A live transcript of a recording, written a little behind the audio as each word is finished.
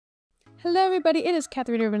Hello everybody, it is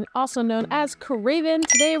Katharina Raven, also known as Raven.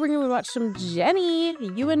 Today we're going to watch some Jennie,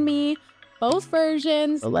 You and Me, both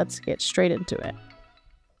versions. So let's get straight into it.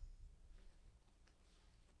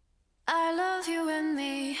 I love you and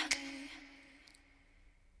me.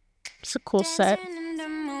 It's a cool set. In the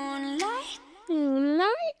moonlight.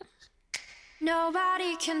 Moonlight?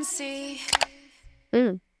 Nobody can see.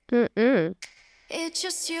 It's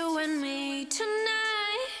just you and me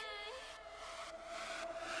tonight.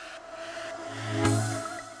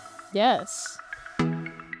 Yes.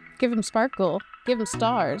 Give him sparkle. Give him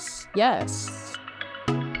stars. Yes.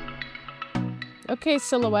 Okay,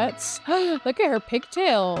 silhouettes. Look at her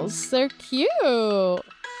pigtails. They're cute. Ew.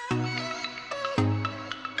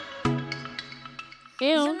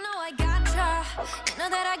 You know I gotcha. You know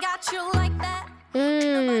that I got you like that.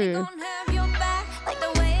 Nobody gonna have your back like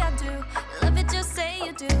the way I do. Love it, just say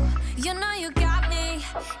you do. You know you got me.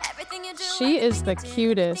 Everything you do. She is the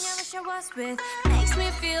cutest. Makes me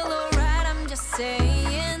feel alright. I'm just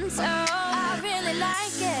saying so. I really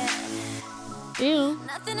like it. Ew.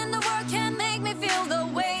 Nothing in the world can make me feel the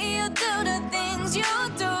way you do the things you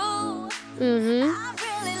do. I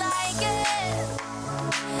really like it.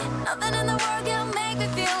 Nothing in the world can make me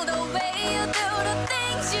feel the way you do the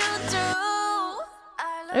things you do.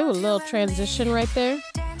 Oh, a little transition right there.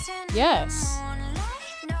 Yes.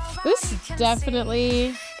 This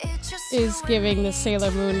definitely is giving the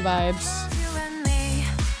Sailor Moon vibes.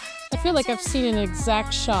 I feel like I've seen an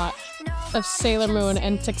exact shot of Sailor Moon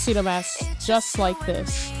and Tuxedo Mask just like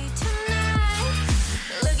this.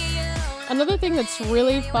 Another thing that's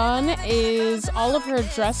really fun is all of her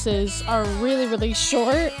dresses are really, really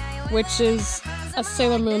short, which is a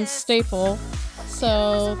Sailor Moon staple.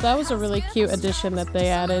 So that was a really cute addition that they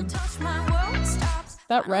added.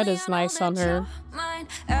 That red is nice on her.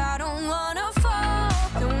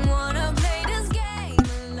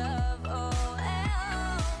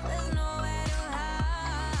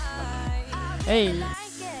 Hey.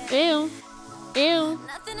 Ew. Ew.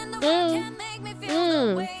 Ew.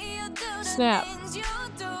 Snap.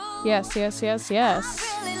 Yes, yes, yes, yes.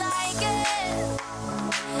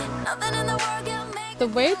 The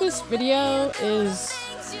way this video is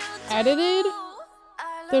edited,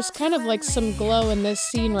 there's kind of like some glow in this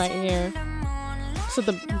scene right here. So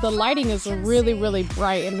the lighting is really, really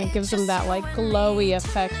bright and it gives them that like glowy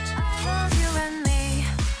effect.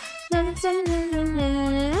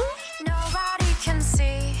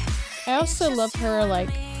 I also love her like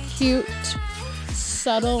cute,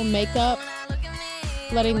 subtle makeup,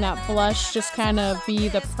 letting that blush just kind of be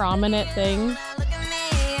the prominent thing.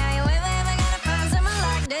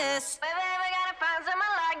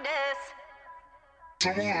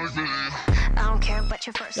 I don't care about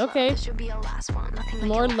your first okay. Love. This should be your last one. Nothing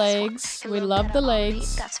more legs. We love the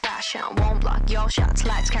legs. That's fashion. Won't block your shots.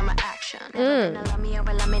 Lights, camera, action. Never gonna love me or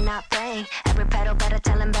let me not play. Every pedal better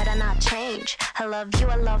tell him better not change. I love you,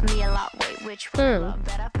 I love me a lot. Wait, which one love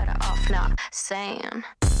better off not saying.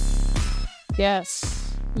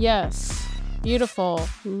 Yes. Yes. Beautiful.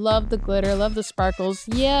 Love the glitter. Love the sparkles.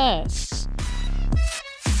 Yes.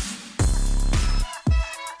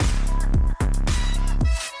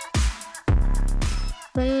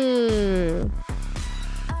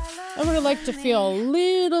 I would have liked to feel a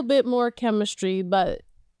little bit more chemistry, but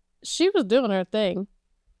she was doing her thing.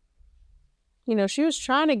 You know, she was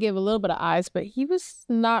trying to give a little bit of eyes, but he was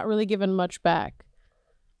not really giving much back.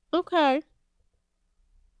 Okay.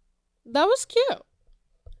 That was cute.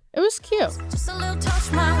 It was cute. Just a little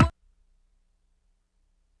touch,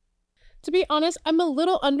 To be honest, I'm a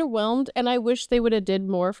little underwhelmed, and I wish they would have did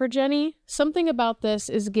more for Jennie. Something about this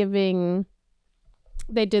is giving...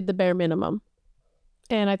 They did the bare minimum.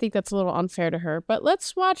 And I think that's a little unfair to her. But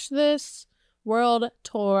let's watch this World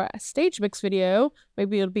Tour stage mix video.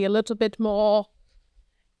 Maybe it'll be a little bit more,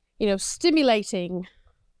 you know, stimulating.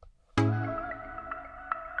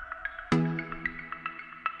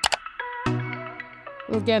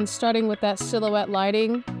 Again, starting with that silhouette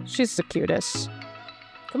lighting. She's the cutest.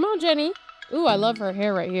 Come on, Jennie. Ooh, I love her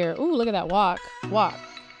hair right here. Ooh, look at that walk. Walk.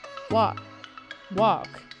 Walk. Walk.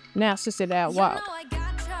 Now, sister, that walk.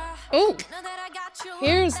 Ooh.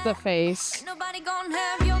 Here's the face.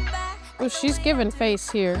 Oh, she's giving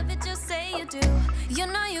face here.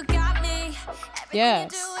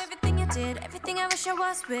 Yes.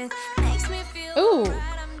 Ooh,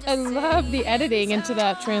 I love the editing into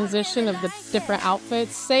that transition of the different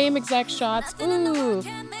outfits. Same exact shots. Ooh,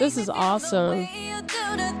 this is awesome.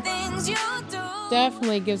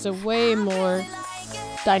 Definitely gives it way more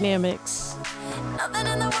dynamics.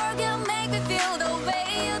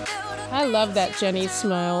 I love that Jennie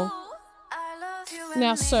smile.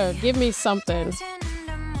 Now, sir, give me something.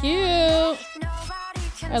 cute.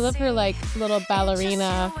 I love her like little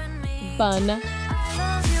ballerina bun.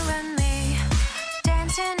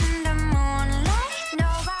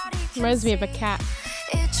 Reminds me of a cat.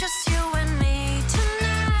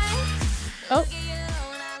 Oh.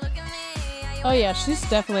 Oh yeah, she's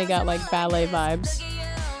definitely got like ballet vibes.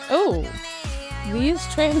 Oh, these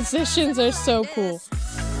transitions are so cool.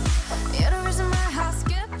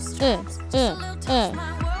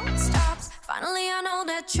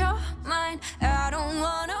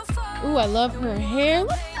 Ooh, I love her hair.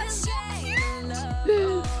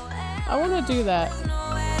 I want to do that.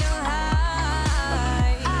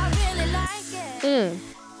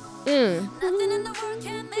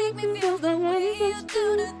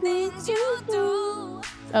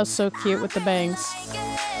 That was so cute with the bangs.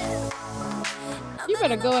 You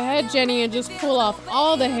better go ahead, Jennie, and just pull off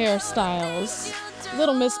all the hairstyles.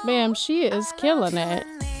 Little Miss Bam, she is killing it.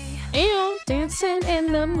 And dancing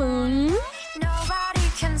in the moon. Nobody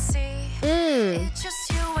can see. It's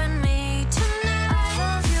just you and me tonight. I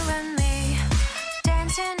love you and me.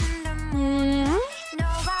 Dancing in the moon.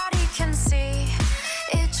 Nobody can see.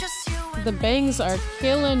 It's just you and the bangs are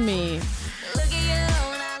killing me.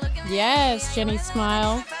 Yes, Jennie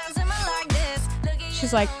smile.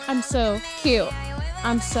 She's like, I'm so cute.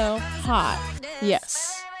 I'm so hot.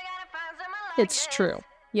 Yes. It's true.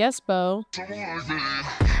 Yes, Bo.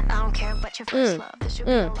 I don't care about your first love. This should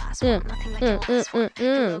be the last one. Nothing like your last one. You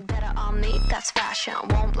look better on me. That's fashion.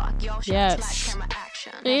 Won't block your shots like camera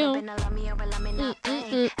action. Never been to love me or love me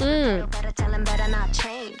nothing. Better tell him better not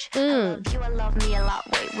change. I love you, I love me a lot.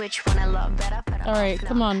 Wait, which one I love better? All right,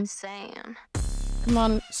 come on. Come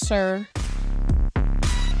on, sir.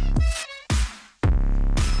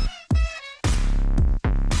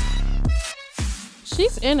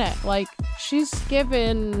 She's in it. Like, she's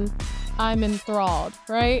given I'm enthralled,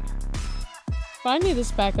 right? But I need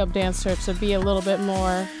this backup dancer to be a little bit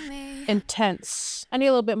more intense. I need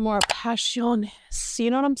a little bit more passion. You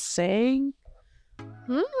know what I'm saying?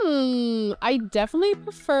 I definitely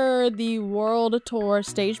prefer the world tour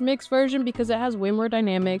stage mix version because it has way more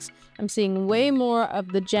dynamics. I'm seeing way more of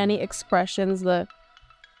the Jennie expressions, the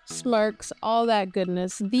smirks, all that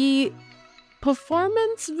goodness. The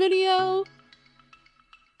performance video,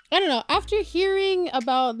 I don't know, after hearing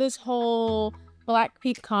about this whole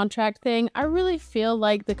blackpink contract thing, I really feel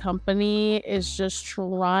like the company is just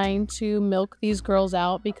trying to milk these girls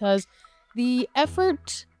out because the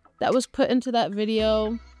effort that was put into that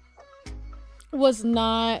video was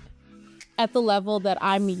not at the level that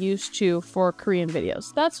I'm used to for Korean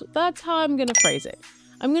videos. That's how I'm gonna phrase it.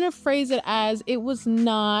 I'm gonna phrase it as it was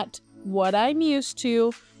not what I'm used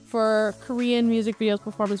to for Korean music videos,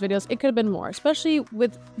 performance videos. It could have been more, especially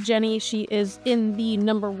with Jennie. She is in the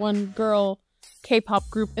 #1 girl K-pop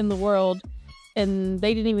group in the world, and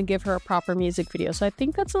they didn't even give her a proper music video. So I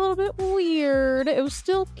think that's a little bit weird. It was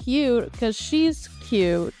still cute because she's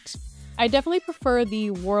cute. I definitely prefer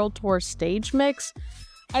the world tour stage mix.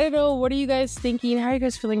 I don't know, what are you guys thinking? How are you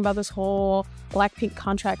guys feeling about this whole blackpink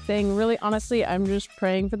contract thing? Really, honestly, I'm just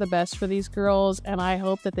praying for the best for these girls, and I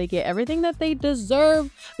hope that they get everything that they deserve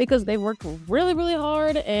because they worked really, really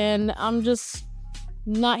hard, and I'm just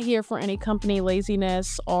not here for any company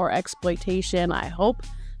laziness or exploitation. I hope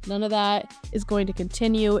none of that is going to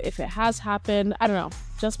continue. If it has happened, I don't know.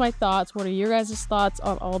 Just my thoughts. What are your guys' thoughts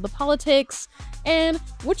on all the politics? And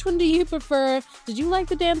which one do you prefer? Did you like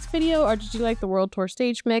the dance video or did you like the world tour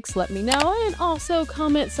stage mix? Let me know. And also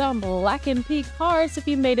comment some blackpink hearts if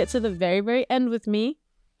you made it to the very, very end with me.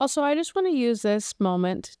 Also, I just want to use this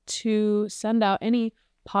moment to send out any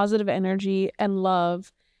positive energy and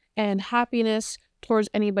love and happiness towards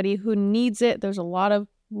anybody who needs it. There's a lot of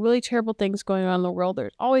really terrible things going on in the world.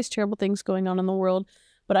 There's always terrible things going on in the world.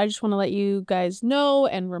 But I just want to let you guys know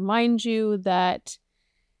and remind you that,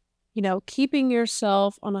 you know, keeping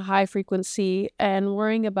yourself on a high frequency and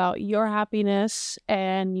worrying about your happiness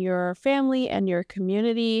and your family and your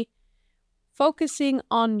community, focusing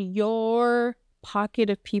on your pocket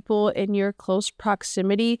of people in your close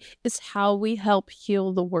proximity is how we help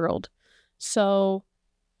heal the world. So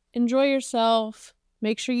enjoy yourself.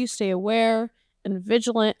 Make sure you stay aware and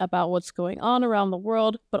vigilant about what's going on around the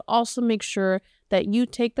world, but also make sure that you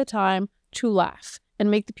take the time to laugh and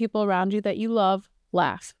make the people around you that you love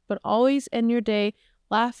laugh. But always end your day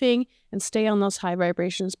laughing and stay on those high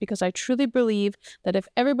vibrations, because I truly believe that if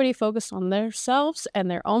everybody focused on themselves and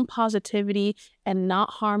their own positivity and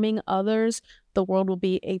not harming others, the world will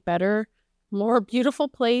be a better, more beautiful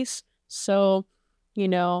place. So, you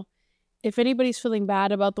know, if anybody's feeling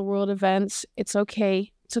bad about the world events, it's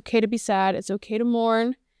okay. It's okay to be sad. It's okay to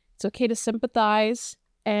mourn. It's okay to sympathize.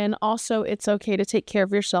 And also, it's okay to take care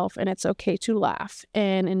of yourself, and it's okay to laugh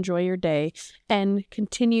and enjoy your day and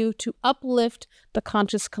continue to uplift the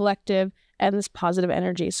conscious collective and this positive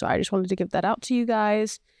energy. So I just wanted to give that out to you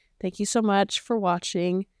guys. Thank you so much for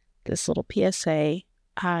watching this little PSA.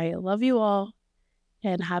 I love you all,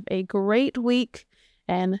 and have a great week,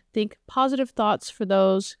 and think positive thoughts for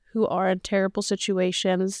those who are in terrible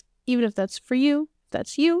situations. Even if that's for you, if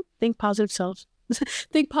that's you, think positive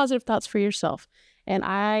think positive thoughts for yourself. And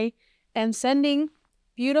I am sending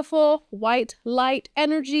beautiful white light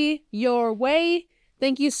energy your way.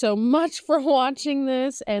 Thank you so much for watching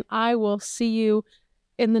this, and I will see you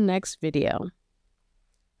in the next video.